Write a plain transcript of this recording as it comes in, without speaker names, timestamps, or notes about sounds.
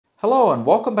Hello and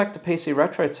welcome back to PC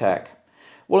Retro Tech.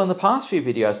 Well, in the past few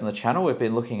videos on the channel we've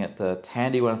been looking at the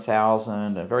Tandy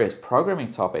 1000 and various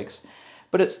programming topics,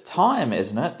 but it's time,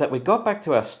 isn't it, that we got back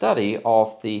to our study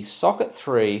of the Socket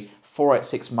 3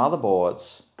 486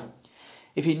 motherboards.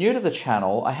 If you're new to the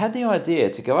channel, I had the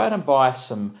idea to go out and buy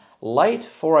some late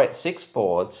 486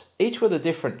 boards, each with a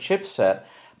different chipset,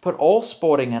 but all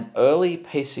sporting an early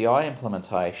PCI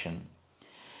implementation.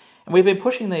 And we've been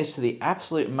pushing these to the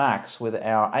absolute max with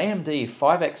our AMD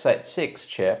 5x86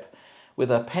 chip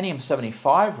with a Pentium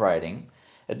 75 rating.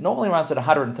 It normally runs at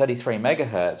 133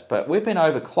 MHz, but we've been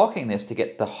overclocking this to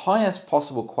get the highest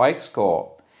possible Quake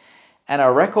score. And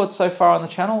our record so far on the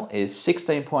channel is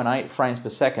 16.8 frames per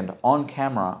second on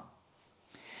camera.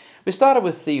 We started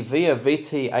with the VIA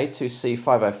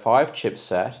VT82C505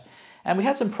 chipset, and we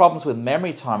had some problems with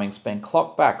memory timings being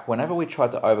clocked back whenever we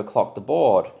tried to overclock the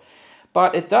board.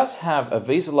 But it does have a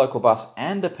Visa Local Bus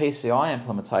and a PCI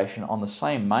implementation on the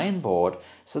same main board,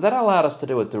 so that allowed us to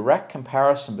do a direct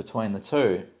comparison between the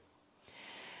two.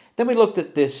 Then we looked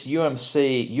at this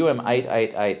UMC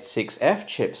UM8886F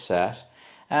chipset,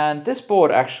 and this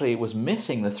board actually was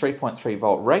missing the 3.3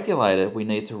 volt regulator we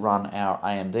need to run our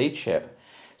AMD chip.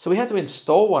 So we had to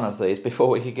install one of these before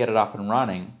we could get it up and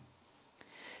running.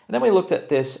 And then we looked at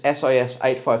this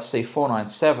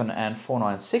SIS85C497 and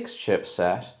 496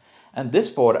 chipset, and this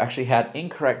board actually had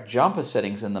incorrect jumper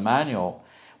settings in the manual.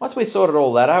 Once we sorted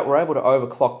all that out, we were able to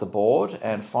overclock the board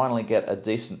and finally get a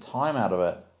decent time out of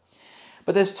it.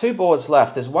 But there's two boards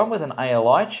left. There's one with an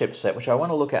ALI chipset, which I want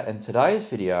to look at in today's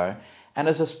video, and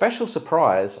as a special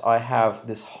surprise, I have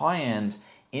this high-end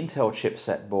Intel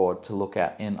chipset board to look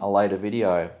at in a later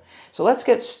video. So let's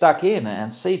get stuck in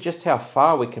and see just how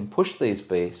far we can push these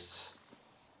beasts.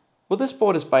 Well, this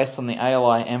board is based on the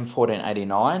ALI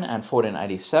M1489 and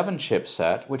 1487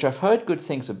 chipset, which I've heard good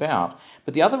things about,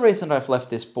 but the other reason I've left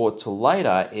this board till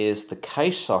later is the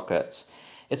cache sockets.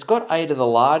 It's got 8 of the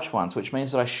large ones, which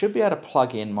means that I should be able to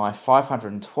plug in my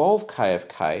 512K of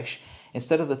cache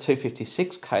instead of the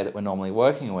 256K that we're normally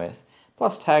working with,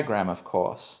 plus tag RAM, of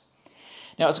course.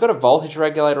 Now, it's got a voltage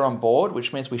regulator on board,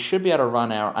 which means we should be able to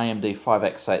run our AMD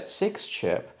 5x86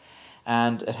 chip,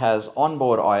 and it has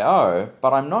onboard I/O,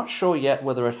 but I'm not sure yet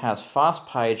whether it has fast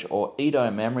page or Edo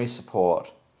memory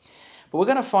support. But we're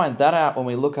going to find that out when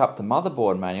we look up the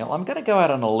motherboard manual. I'm going to go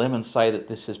out on a limb and say that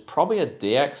this is probably a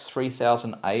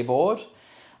DX3000A board.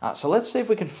 So let's see if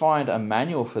we can find a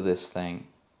manual for this thing.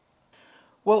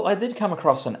 Well, I did come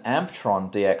across an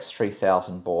Amptron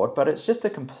DX3000 board, but it's just a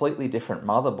completely different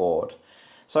motherboard.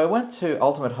 So I went to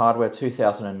Ultimate Hardware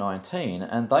 2019,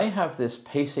 and they have this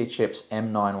PC Chips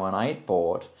M918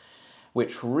 board,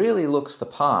 which really looks the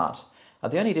part.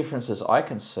 The only differences I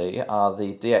can see are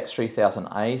the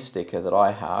DX3000A sticker that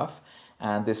I have,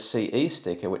 and this CE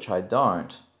sticker, which I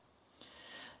don't.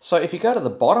 So if you go to the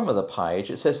bottom of the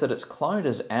page, it says that it's cloned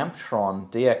as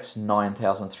Amptron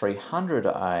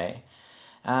DX9300A.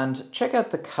 And check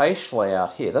out the cache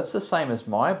layout here. That's the same as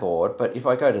my board, but if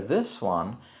I go to this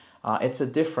one, it's a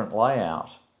different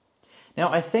layout.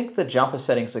 Now, I think the jumper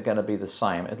settings are going to be the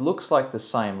same. It looks like the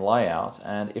same layout,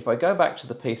 and if I go back to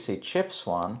the PC Chips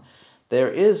one, there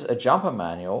is a jumper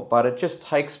manual, but it just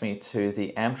takes me to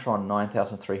the Amptron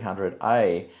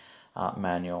 9300A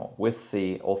manual with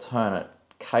the alternate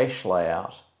cache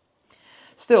layout.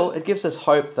 Still, it gives us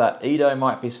hope that Edo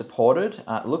might be supported.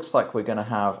 It looks like we're going to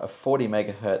have a 40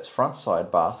 MHz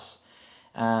frontside bus.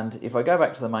 And if I go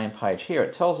back to the main page here,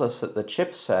 it tells us that the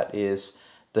chipset is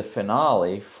the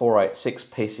Finale 486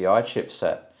 PCI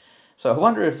chipset. So I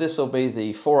wonder if this will be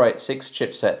the 486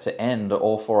 chipset to end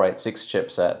all 486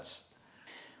 chipsets.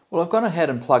 Well, I've gone ahead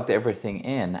and plugged everything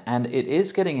in, and it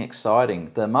is getting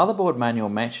exciting. The motherboard manual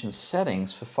mentions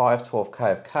settings for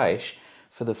 512K of cache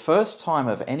for the first time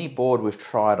of any board we've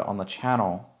tried on the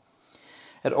channel.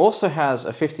 It also has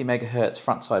a 50 MHz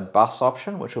frontside bus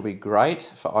option, which will be great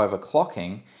for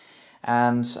overclocking.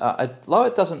 And although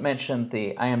it doesn't mention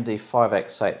the AMD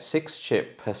 5x86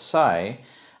 chip per se,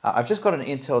 I've just got an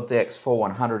Intel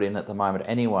DX4100 in at the moment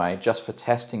anyway, just for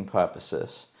testing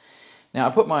purposes. Now, I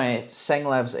put my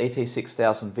Senglabs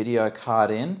ET6000 video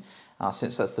card in,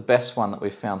 since that's the best one that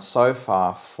we've found so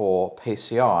far for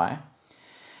PCI.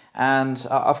 And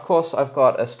of course, I've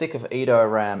got a stick of Edo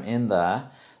RAM in there.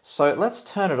 So let's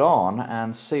turn it on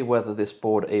and see whether this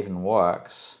board even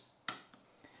works.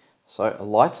 So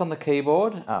lights on the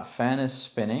keyboard, fan is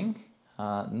spinning,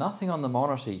 nothing on the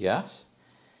monitor yet.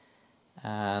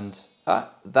 And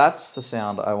that's the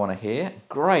sound I want to hear.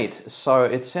 Great, so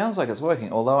it sounds like it's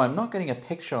working, although I'm not getting a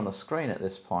picture on the screen at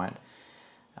this point.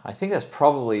 I think that's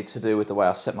probably to do with the way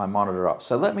I set my monitor up.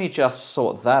 So let me just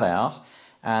sort that out.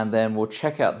 and then we'll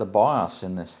check out the BIOS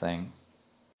in this thing.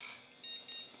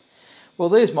 Well,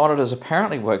 these monitors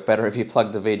apparently work better if you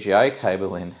plug the VGA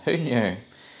cable in. Who knew?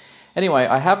 Anyway,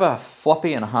 I have a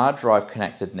floppy and hard drive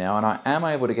connected now, and I am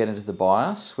able to get into the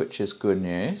BIOS, which is good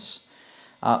news.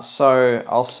 So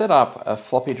I'll set up a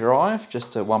floppy drive,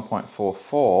 just to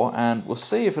 1.44, and we'll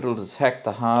see if it'll detect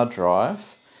the hard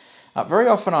drive. Very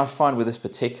often I find with this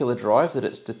particular drive that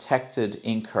it's detected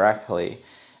incorrectly,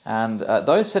 and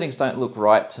those settings don't look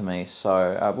right to me,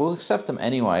 so we'll accept them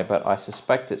anyway, but I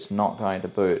suspect it's not going to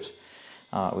boot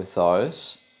with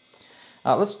those.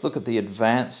 Let's look at the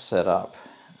advanced setup.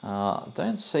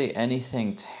 Don't see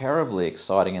anything terribly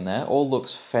exciting in there. All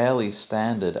looks fairly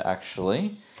standard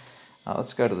actually.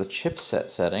 Let's go to the chipset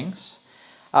settings.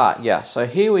 Yeah, so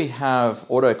here we have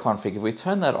auto config. If we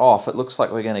turn that off, it looks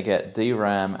like we're going to get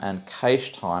DRAM and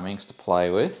cache timings to play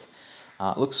with.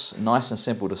 It looks nice and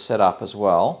simple to set up as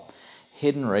well.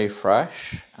 Hidden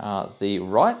refresh. The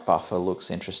write buffer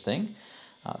looks interesting.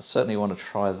 Certainly want to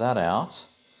try that out.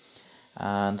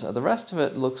 And the rest of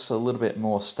it looks a little bit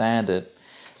more standard.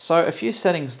 So a few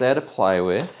settings there to play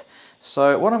with.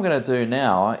 So what I'm going to do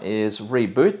now is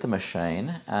reboot the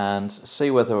machine and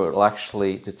see whether it will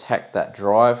actually detect that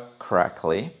drive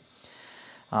correctly.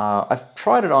 I've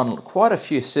tried it on quite a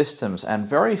few systems and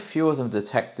very few of them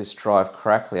detect this drive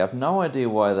correctly. I've no idea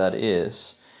why that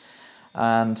is.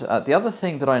 And the other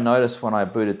thing that I noticed when I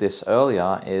booted this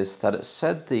earlier is that it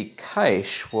said the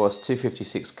cache was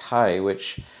 256K,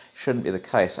 which shouldn't be the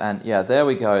case. And yeah, there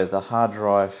we go, the hard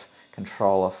drive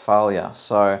controller failure.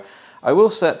 So I will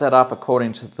set that up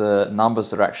according to the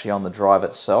numbers that are actually on the drive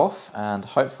itself, and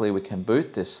hopefully we can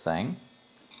boot this thing.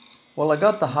 Well, I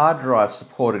got the hard drive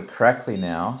supported correctly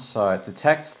now, so it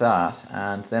detects that,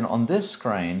 and then on this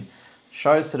screen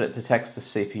shows that it detects the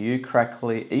CPU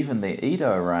correctly, even the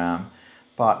EDO RAM,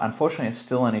 but unfortunately it's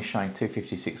still only showing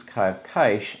 256K of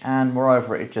cache, and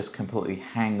moreover it just completely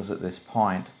hangs at this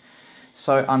point.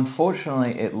 So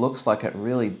unfortunately it looks like it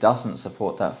really doesn't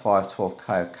support that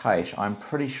 512K of cache. I'm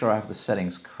pretty sure I have the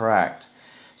settings correct.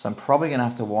 So I'm probably going to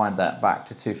have to wind that back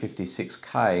to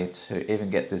 256K to even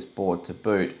get this board to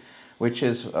boot, which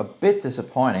is a bit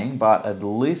disappointing, but at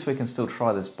least we can still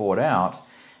try this board out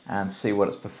and see what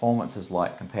its performance is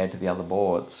like compared to the other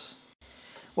boards.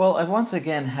 Well, I've once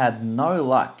again had no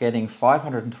luck getting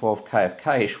 512K of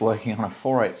cache working on a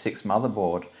 486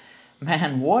 motherboard.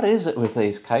 Man, what is it with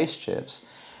these cache chips?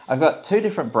 I've got two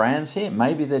different brands here.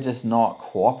 Maybe they're just not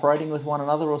cooperating with one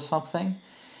another or something.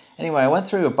 Anyway, I went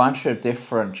through a bunch of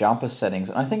different jumper settings,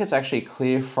 and I think it's actually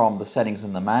clear from the settings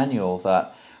in the manual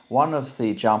that one of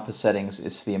the jumper settings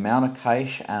is for the amount of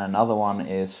cache and another one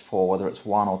is for whether it's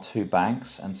 1 or 2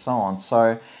 banks and so on.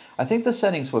 So I think the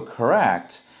settings were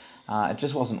correct. It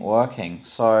just wasn't working.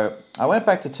 So I went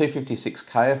back to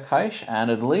 256K of cache, and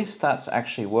at least that's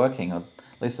actually working. At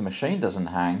least the machine doesn't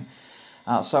hang.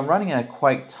 So I'm running a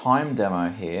Quake time demo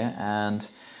here, and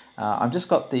I've just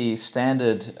got the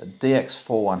standard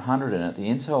DX4100 in it, the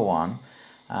Intel one.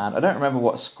 And I don't remember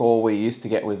what score we used to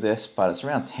get with this, but it's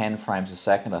around 10 frames a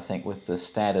second, I think, with the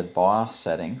standard BIOS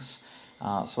settings.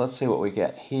 So let's see what we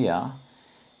get here.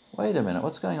 Wait a minute,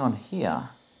 what's going on here?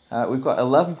 We've got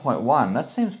 11.1. That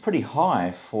seems pretty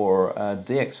high for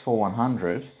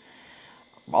DX4100.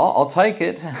 I'll take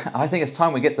it. I think it's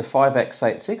time we get the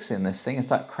 5x86 in this thing and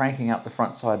start cranking up the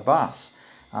frontside bus.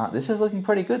 This is looking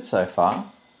pretty good so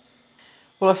far.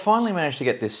 Well, I finally managed to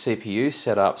get this CPU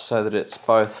set up so that it's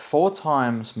both 4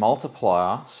 times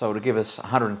multiplier, so it'll give us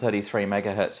 133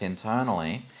 megahertz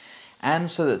internally, and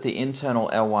so that the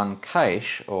internal L1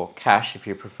 cache, or cache if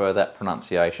you prefer that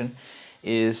pronunciation,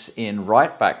 is in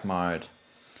write-back mode.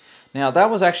 Now that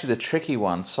was actually the tricky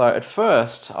one. So at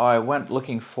first I went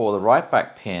looking for the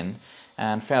write-back pin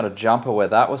and found a jumper where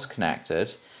that was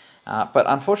connected, but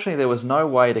unfortunately there was no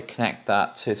way to connect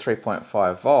that to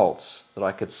 3.5 volts that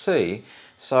I could see.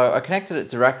 So I connected it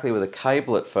directly with a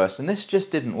cable at first, and this just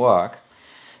didn't work.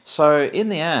 So in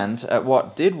the end,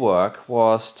 what did work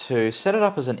was to set it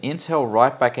up as an Intel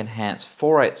write-back enhanced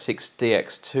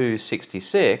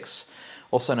 486DX266,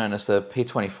 also known as the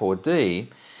P24D,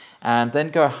 and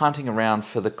then go hunting around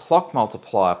for the clock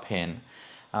multiplier pin,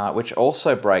 which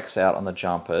also breaks out on the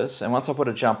jumpers. And once I put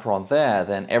a jumper on there,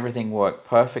 then everything worked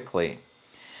perfectly.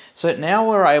 So now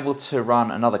we're able to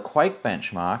run another Quake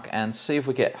benchmark and see if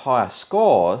we get higher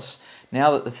scores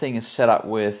now that the thing is set up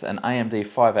with an AMD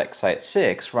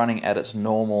 5x86 running at its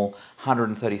normal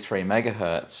 133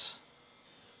 megahertz.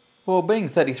 Well, being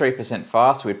 33%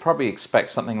 faster, we'd probably expect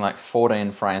something like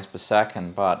 14 frames per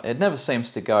second, but it never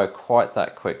seems to go quite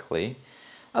that quickly.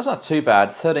 That's not too bad,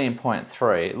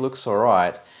 13.3, it looks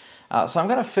alright. So I'm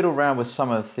going to fiddle around with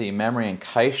some of the memory and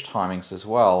cache timings as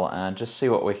well and just see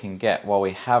what we can get while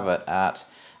we have it at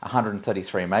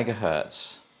 133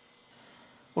 megahertz.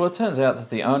 Well, it turns out that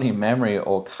the only memory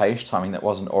or cache timing that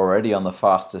wasn't already on the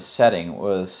fastest setting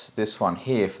was this one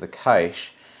here for the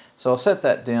cache. So I'll set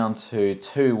that down to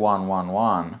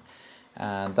 2111,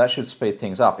 and that should speed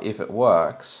things up if it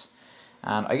works.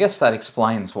 And I guess that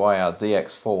explains why our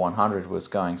DX4100 was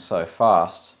going so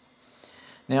fast.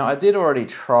 Now, I did already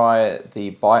try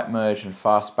the byte merge and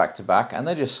fast back-to-back, and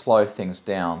they just slow things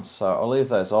down, so I'll leave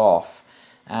those off.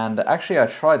 And actually I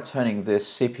tried turning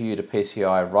this CPU to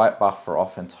PCI write buffer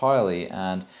off entirely,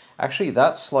 and actually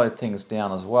that slowed things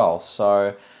down as well.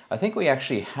 So I think we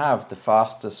actually have the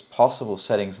fastest possible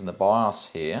settings in the BIOS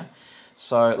here.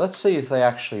 So let's see if they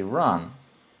actually run.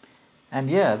 And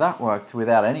yeah, that worked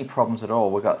without any problems at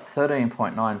all. We got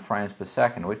 13.9 frames per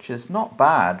second, which is not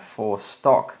bad for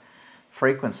stock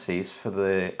frequencies for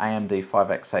the AMD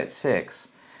 5x86.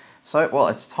 So, well,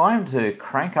 it's time to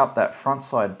crank up that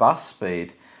frontside bus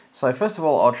speed. So first of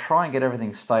all, I'll try and get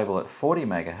everything stable at 40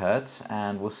 megahertz,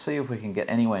 and we'll see if we can get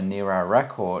anywhere near our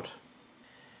record.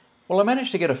 Well, I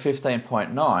managed to get a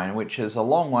 15.9, which is a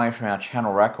long way from our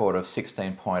channel record of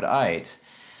 16.8.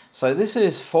 So this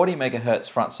is 40 megahertz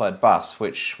frontside bus,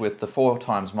 which with the 4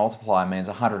 times multiplier means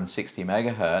 160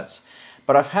 megahertz.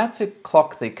 But I've had to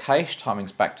clock the cache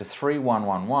timings back to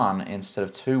 3111 instead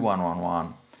of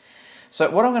 2111. So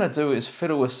what I'm going to do is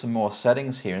fiddle with some more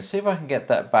settings here and see if I can get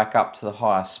that back up to the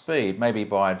higher speed, maybe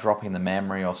by dropping the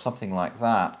memory or something like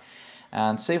that,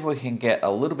 and see if we can get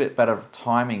a little bit better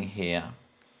timing here.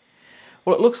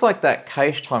 Well, it looks like that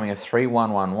cache timing of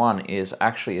 3111 is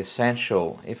actually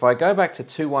essential. If I go back to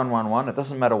 2111, it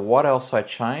doesn't matter what else I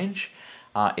change,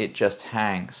 it just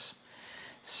hangs.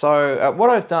 So what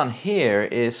I've done here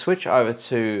is switch over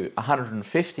to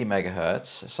 150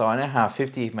 megahertz. So I now have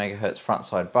 50 megahertz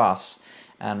frontside bus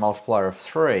and multiplier of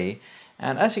 3.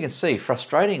 And as you can see,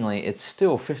 frustratingly, it's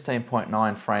still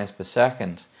 15.9 frames per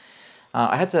second.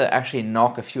 I had to actually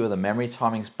knock a few of the memory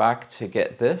timings back to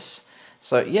get this.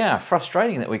 So yeah,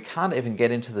 frustrating that we can't even get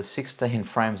into the 16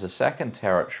 frames a second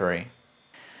territory.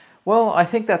 Well, I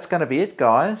think that's going to be it,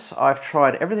 guys. I've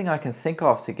tried everything I can think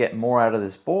of to get more out of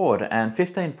this board, and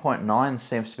 15.9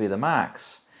 seems to be the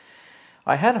max.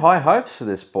 I had high hopes for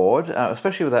this board,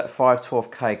 especially with that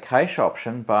 512K cache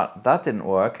option, but that didn't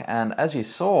work, and as you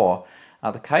saw,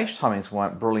 the cache timings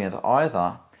weren't brilliant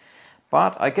either.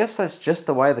 But I guess that's just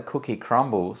the way the cookie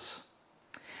crumbles.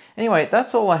 Anyway,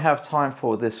 that's all I have time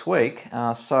for this week,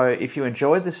 so if you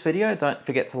enjoyed this video, don't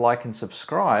forget to like and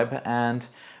subscribe, and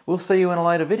we'll see you in a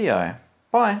later video.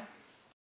 Bye!